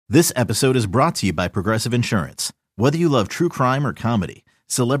This episode is brought to you by Progressive Insurance. Whether you love true crime or comedy,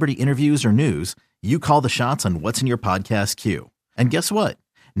 celebrity interviews or news, you call the shots on what's in your podcast queue. And guess what?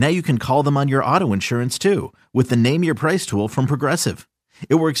 Now you can call them on your auto insurance too with the Name Your Price tool from Progressive.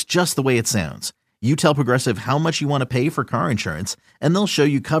 It works just the way it sounds. You tell Progressive how much you want to pay for car insurance, and they'll show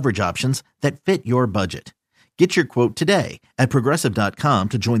you coverage options that fit your budget. Get your quote today at Progressive.com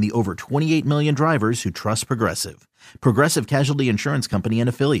to join the over 28 million drivers who trust Progressive. Progressive Casualty Insurance Company and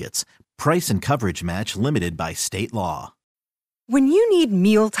Affiliates. Price and coverage match limited by state law. When you need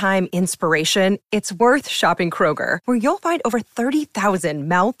mealtime inspiration, it's worth shopping Kroger, where you'll find over 30,000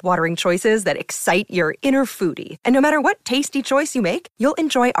 mouth-watering choices that excite your inner foodie. And no matter what tasty choice you make, you'll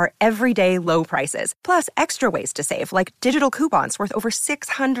enjoy our everyday low prices, plus extra ways to save, like digital coupons worth over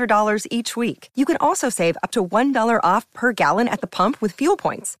 $600 each week. You can also save up to $1 off per gallon at the pump with fuel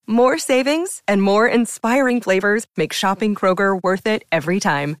points. More savings and more inspiring flavors make shopping Kroger worth it every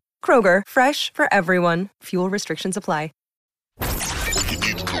time. Kroger, fresh for everyone. Fuel restrictions apply.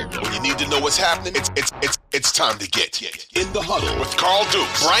 When you need to know what's happening, it's time to get in the huddle with Carl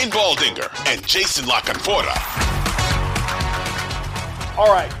Dukes, Brian Baldinger, and Jason LaConforta.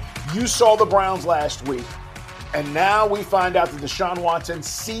 All right, you saw the Browns last week, and now we find out that Deshaun Watson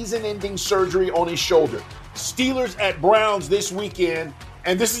season-ending surgery on his shoulder. Steelers at Browns this weekend,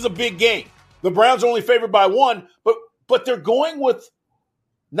 and this is a big game. The Browns are only favored by 1, but they're going with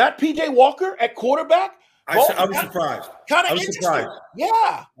not P.J. Walker at quarterback. I was surprised. Kind of interesting. Surprised.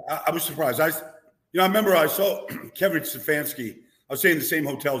 Yeah. I was surprised. I remember I saw Kevin Stefanski. I was staying in the same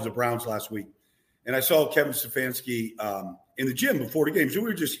hotel as the Browns last week. And I saw Kevin Stefanski in the gym before the game. So we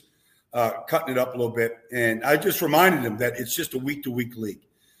were just cutting it up a little bit. And I just reminded him that it's just a week-to-week league.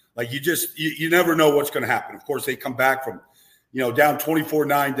 Like you never know what's going to happen. Of course, they come back from, down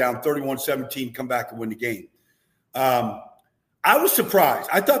 24-9, down 31-17, come back and win the game. I was surprised.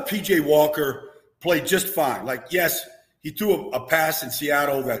 I thought P.J. Walker played just fine. Like, yes, he threw a pass in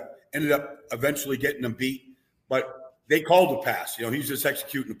Seattle that ended up eventually getting them beat, but they called the pass. He's just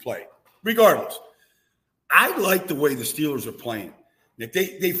executing the play. Regardless, I like the way the Steelers are playing.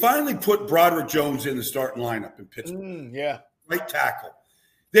 They finally put Broderick Jones in the starting lineup in Pittsburgh. Right tackle.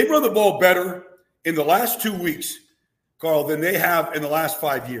 They run the ball better in the last 2 weeks, Carl, than they have in the last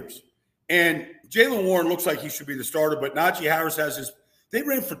 5 years. And Jaylen Warren looks like he should be the starter, but Najee Harris they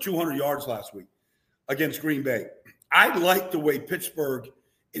ran for 200 yards last week against Green Bay. I like the way Pittsburgh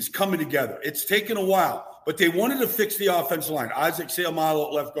is coming together. It's taken a while, but they wanted to fix the offensive line. Isaac Seumalo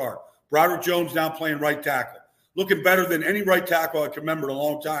at left guard. Broderick Jones now playing right tackle. Looking better than any right tackle I can remember in a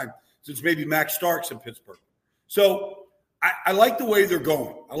long time, since maybe Max Starks in Pittsburgh. So I like the way they're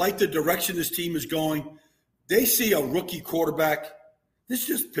going. I like the direction this team is going. They see a rookie quarterback. This is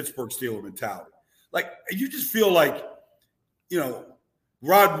just Pittsburgh Steeler mentality. Like, you just feel like,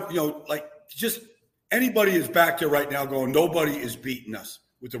 just anybody is back there right now going, nobody is beating us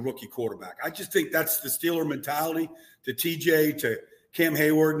with a rookie quarterback. I just think that's the Steeler mentality to TJ, to Cam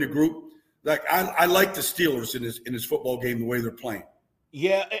Hayward and the group. Like, I like the Steelers in this football game, the way they're playing.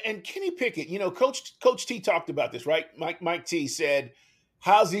 Yeah, and Kenny Pickett, Coach T talked about this, right? Mike T said,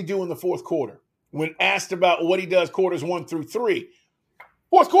 how's he do in the fourth quarter? When asked about what he does quarters 1 through 3.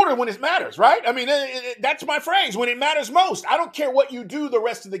 Fourth quarter when it matters, right? I mean, that's my phrase, when it matters most. I don't care what you do the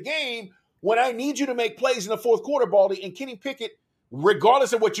rest of the game. When I need you to make plays in the fourth quarter, Baldy, and Kenny Pickett,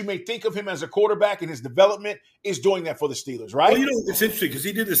 regardless of what you may think of him as a quarterback and his development, is doing that for the Steelers, right? Well, it's interesting because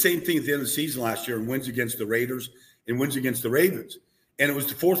he did the same thing at the end of the season last year and wins against the Raiders and wins against the Ravens. And it was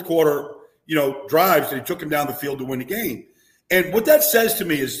the fourth quarter, drives that he took him down the field to win the game. And what that says to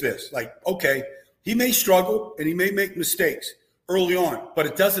me is this, like, okay, he may struggle and he may make mistakes early on, but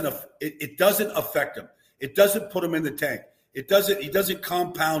it doesn't affect him. It doesn't put him in the tank. He doesn't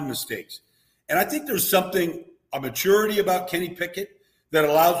compound mistakes. And I think there's a maturity about Kenny Pickett that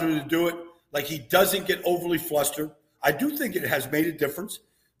allows him to do it. Like, he doesn't get overly flustered. I do think it has made a difference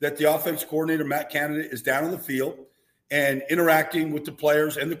that the offense coordinator, Matt Canada, is down on the field and interacting with the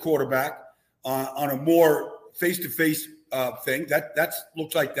players and the quarterback on a more face-to-face thing. That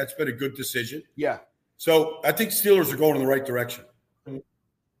looks like that's been a good decision. Yeah. So I think Steelers are going in the right direction.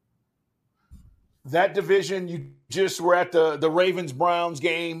 That division, you just were at the Ravens-Browns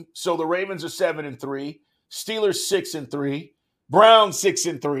game. So the Ravens are 7-3, Steelers 6-3, Browns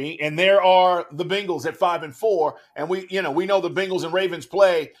 6-3, and there are the Bengals at 5-4. And we know the Bengals and Ravens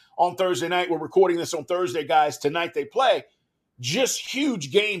play on Thursday night. We're recording this on Thursday, guys. Tonight they play. Just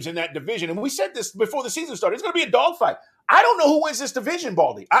huge games in that division. And we said this before the season started. It's going to be a dogfight. I don't know who wins this division,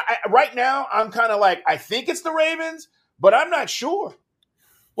 Baldy. Right now, I'm kind of like, I think it's the Ravens, but I'm not sure.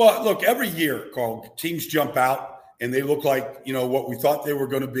 Well, look, every year, Carl, teams jump out and they look like, what we thought they were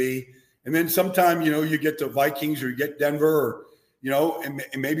going to be. And then sometime, you get the Vikings or you get Denver or, and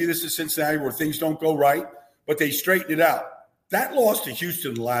maybe this is Cincinnati where things don't go right, but they straighten it out. That loss to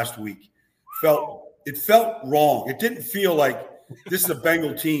Houston last week felt wrong. It didn't feel like this is a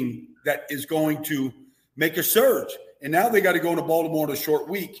Bengal team that is going to make a surge. And now they got to go into Baltimore in a short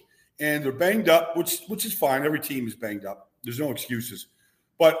week, and they're banged up, which is fine. Every team is banged up. There's no excuses.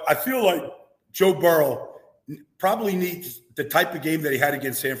 But I feel like Joe Burrow probably needs the type of game that he had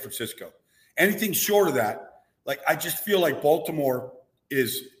against San Francisco. Anything short of that, I just feel like Baltimore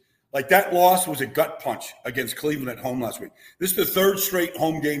is – that loss was a gut punch against Cleveland at home last week. This is the third straight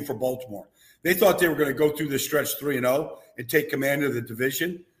home game for Baltimore. They thought they were going to go through this stretch 3-0 and take command of the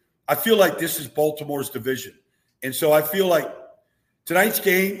division. I feel like this is Baltimore's division. And so I feel like tonight's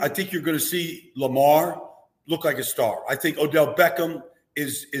game, I think you're going to see Lamar look like a star. I think Odell Beckham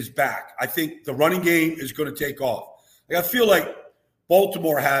is back. I think the running game is going to take off. I feel like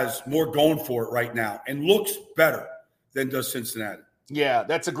Baltimore has more going for it right now and looks better than does Cincinnati. Yeah,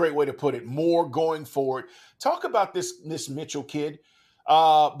 that's a great way to put it. More going for it. Talk about this Mitchell kid,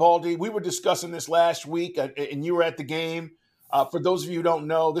 Baldy. We were discussing this last week, and you were at the game. For those of you who don't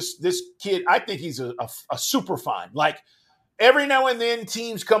know, this kid, I think he's a super find. Every now and then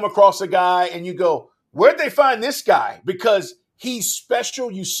teams come across a guy and you go, where'd they find this guy? Because he's special.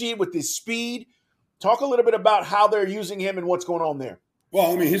 You see it with his speed. Talk a little bit about how they're using him and what's going on there.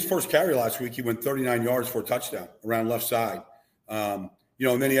 Well, his first carry last week, he went 39 yards for a touchdown around left side. And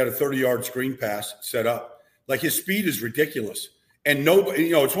then he had a 30-yard screen pass set up. His speed is ridiculous. And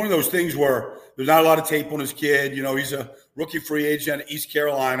nobody, it's one of those things where there's not a lot of tape on his kid. He's a rookie free agent at East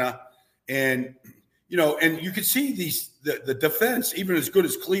Carolina. And, and you can see the defense, even as good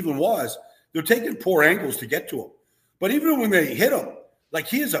as Cleveland was, they're taking poor angles to get to him. But even when they hit him,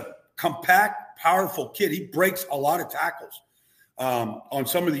 he is a compact, powerful kid. He breaks a lot of tackles on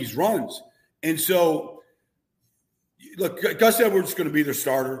some of these runs. And so, look, Gus Edwards is going to be their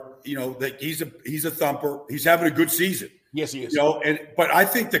starter. He's a thumper. He's having a good season. Yes, he is. But I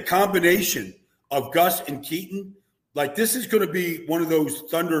think the combination of Gus and Keaton, this is going to be one of those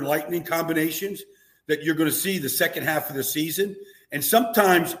thunder and lightning combinations that you're going to see the second half of the season. And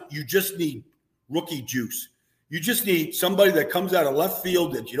sometimes you just need rookie juice. You just need somebody that comes out of left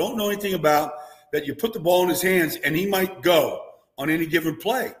field that you don't know anything about, that you put the ball in his hands and he might go on any given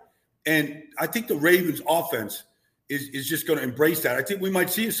play. And I think the Ravens offense is just going to embrace that. I think we might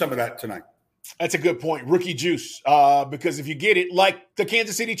see some of that tonight. That's a good point. Rookie juice. Because if you get it like the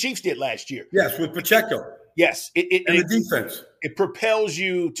Kansas City Chiefs did last year. Yes, with Pacheco. Yes. And the defense. It propels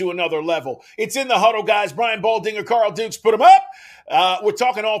you to another level. It's In the Huddle, guys. Brian Baldinger, Carl Dukes, put them up. We're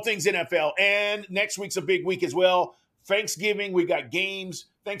talking all things NFL. And next week's a big week as well. Thanksgiving, we got games.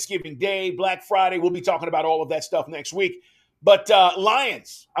 Thanksgiving Day, Black Friday. We'll be talking about all of that stuff next week. But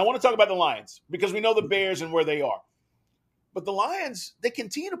Lions. I want to talk about the Lions because we know the Bears and where they are. But the Lions, they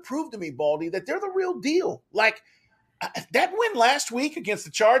continue to prove to me, Baldy, that they're the real deal. That win last week against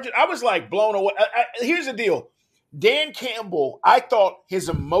the Chargers, I was blown away. Here's the deal. Dan Campbell, I thought his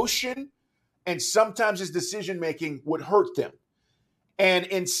emotion and sometimes his decision-making would hurt them. And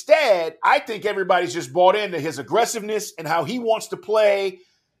instead, I think everybody's just bought into his aggressiveness and how he wants to play.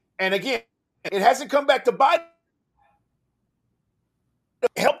 And again, it hasn't come back to bite.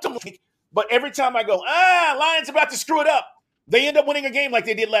 It helped him. But every time I go, Lions about to screw it up, they end up winning a game like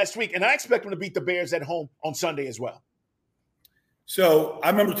they did last week. And I expect them to beat the Bears at home on Sunday as well. So I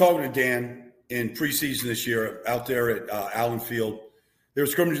remember talking to Dan in preseason this year out there at Allen Field. They were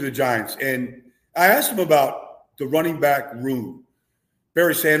scrimmaging the Giants. And I asked him about the running back room.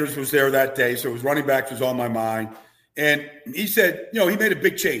 Barry Sanders was there that day, so his running back was on my mind. And he said, he made a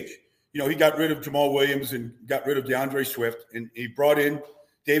big change. He got rid of Jamal Williams and got rid of DeAndre Swift, and he brought in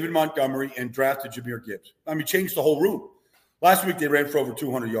David Montgomery and drafted Jahmyr Gibbs. Changed the whole room. Last week they ran for over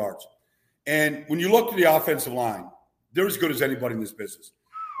 200 yards. And when you look at the offensive line, they're as good as anybody in this business.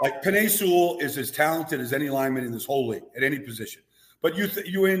 Penei Sewell is as talented as any lineman in this whole league at any position. But you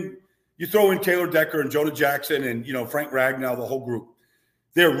throw in Taylor Decker and Jonah Jackson and Frank Ragnow, the whole group.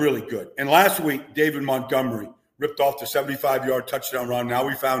 They're really good. And last week, David Montgomery ripped off the 75-yard touchdown run. Now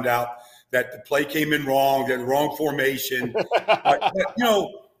we found out that the play came in wrong. They had the wrong formation. but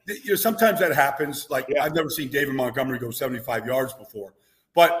sometimes that happens. I've never seen David Montgomery go 75 yards before.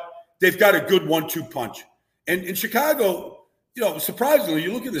 But they've got a good 1-2 punch. And in Chicago, surprisingly,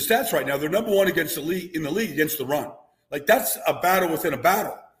 you look at the stats right now, they're number one against the league in the league against the run. That's a battle within a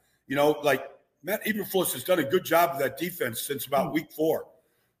battle. Matt Eberflus has done a good job of that defense since about week 4.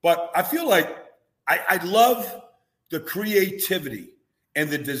 But I feel like I love the creativity and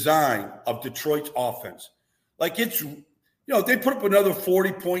the design of Detroit's offense. Like they put up another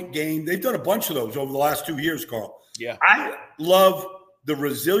 40-point game. They've done a bunch of those over the last 2 years, Carl. Yeah. I love the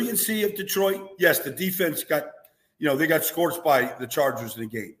resiliency of Detroit. Yes, the defense they got scorched by the Chargers in the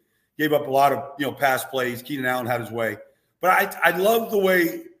game. Gave up a lot of, pass plays. Keenan Allen had his way. But I love the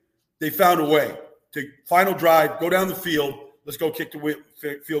way they found a way to final drive, go down the field. Let's go kick the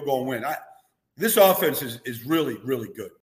field goal and win. This offense is really, really good.